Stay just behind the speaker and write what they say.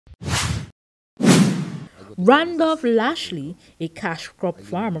Randolph Lashley, a cash crop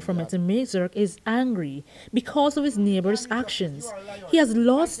farmer from Metamazurk, is angry because of his neighbor's actions. He has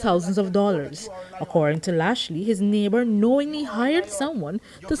lost thousands of dollars. According to Lashley, his neighbor knowingly hired someone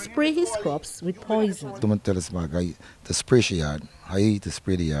to spray his crops with poison. Someone tell us my guy to spray the yard. I to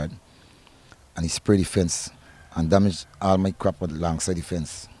spray the yard, and he sprayed the fence and damaged all my crop alongside the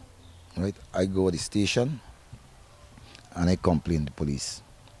fence. Right? I go to the station and I complain to the police.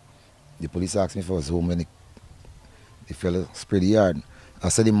 The police asked me if I was home when the fella sprayed the yard. I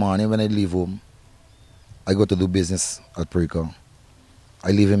said in the morning when I leave home, I go to do business at Perico.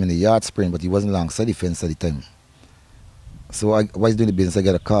 I leave him in the yard spraying, but he wasn't alongside the fence at the time. So while he's doing the business, I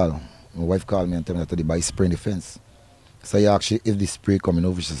get a call. My wife called me and told me that the boy spraying the fence. So I asked her if the spray coming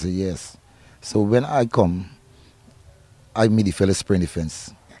over. She said yes. So when I come, I meet the fella spraying the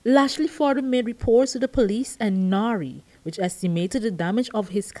fence. Lashley further made reports to the police and NARI, which estimated the damage of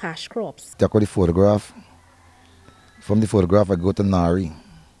his cash crops. Take out the photograph. From the photograph, I go to NARI.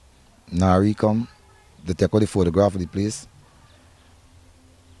 NARI come, they take out the photograph of the place.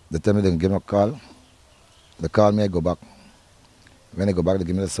 They tell me they can give me a call. They call me, I go back. When I go back, they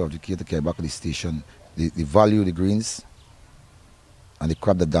give me the certificate to carry back to the station. The value of the greens and the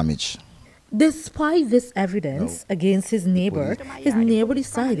crop that damage. Despite this evidence against his neighbor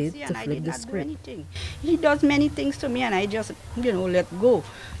decided to flip the script. He does many things to me and I just, let go.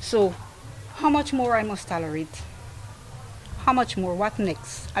 So how much more I must tolerate? How much more? What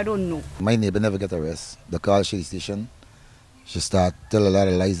next? I don't know. My neighbor never get arrested. They call she the station. She start tell a lot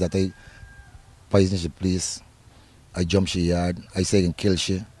of lies that I poison she place. I jump she yard. I say I can kill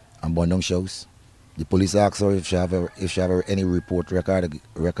she and burn down she house. The police asked her if she have any report record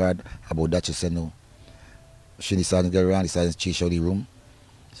about that. She said no. She decided to get around, decided to chase out the room.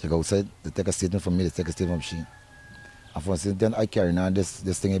 She go outside, they take a statement from me, they take a statement from she. And for instance, then I carry on this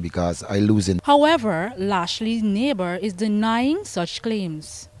thing because I losing. However, Lashley's neighbor is denying such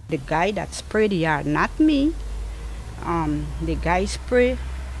claims. The guy that sprayed the yard, not me. The guy sprayed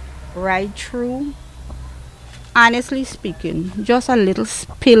right through. Honestly speaking, just a little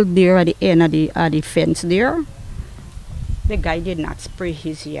spill there at the end of the fence there. The guy did not spray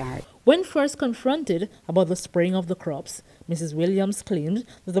his yard. When first confronted about the spraying of the crops, Mrs. Williams claimed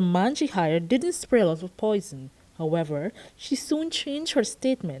that the man she hired didn't spray a lot of poison. However, she soon changed her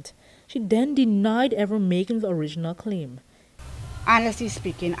statement. She then denied ever making the original claim. Honestly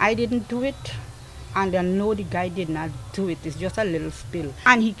speaking, I didn't do it. And I know the guy did not do it. It's just a little spill.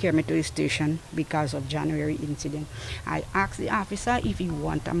 And he carried me to the station because of January incident. I asked the officer if he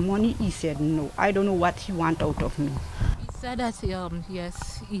wanted money. He said no. I don't know what he want out of me. He said that,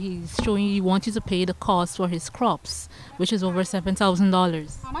 yes, he's showing he wants you to pay the cost for his crops, which is over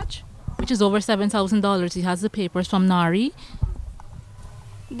 $7,000. How much? Which is over $7,000. He has the papers from NARI.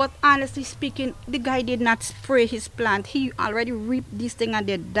 But honestly speaking, the guy did not spray his plant. He already reaped this thing and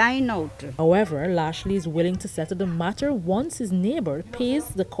they're dying out. However, Lashley is willing to settle the matter once his neighbor pays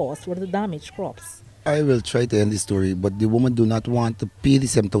the cost for the damaged crops. I will try to end the story, but the woman do not want to pay the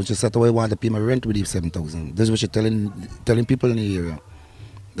 7,000. She said, I want to pay my rent with the 7,000. This is what she's telling people in the area.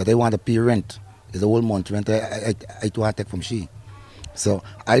 That I want to pay rent. It's a whole month rent I want to take from she. So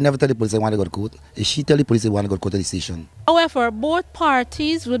I never tell the police I want to go to court. If she tell the police I want to go to court at the station. However, both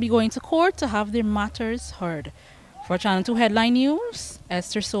parties will be going to court to have their matters heard. For Channel 2 Headline News,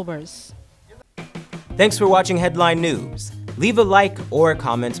 Esther Sobers. Thanks for watching Headline News. Leave a like or a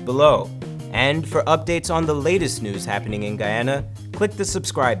comment below. And for updates on the latest news happening in Guyana, click the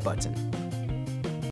subscribe button.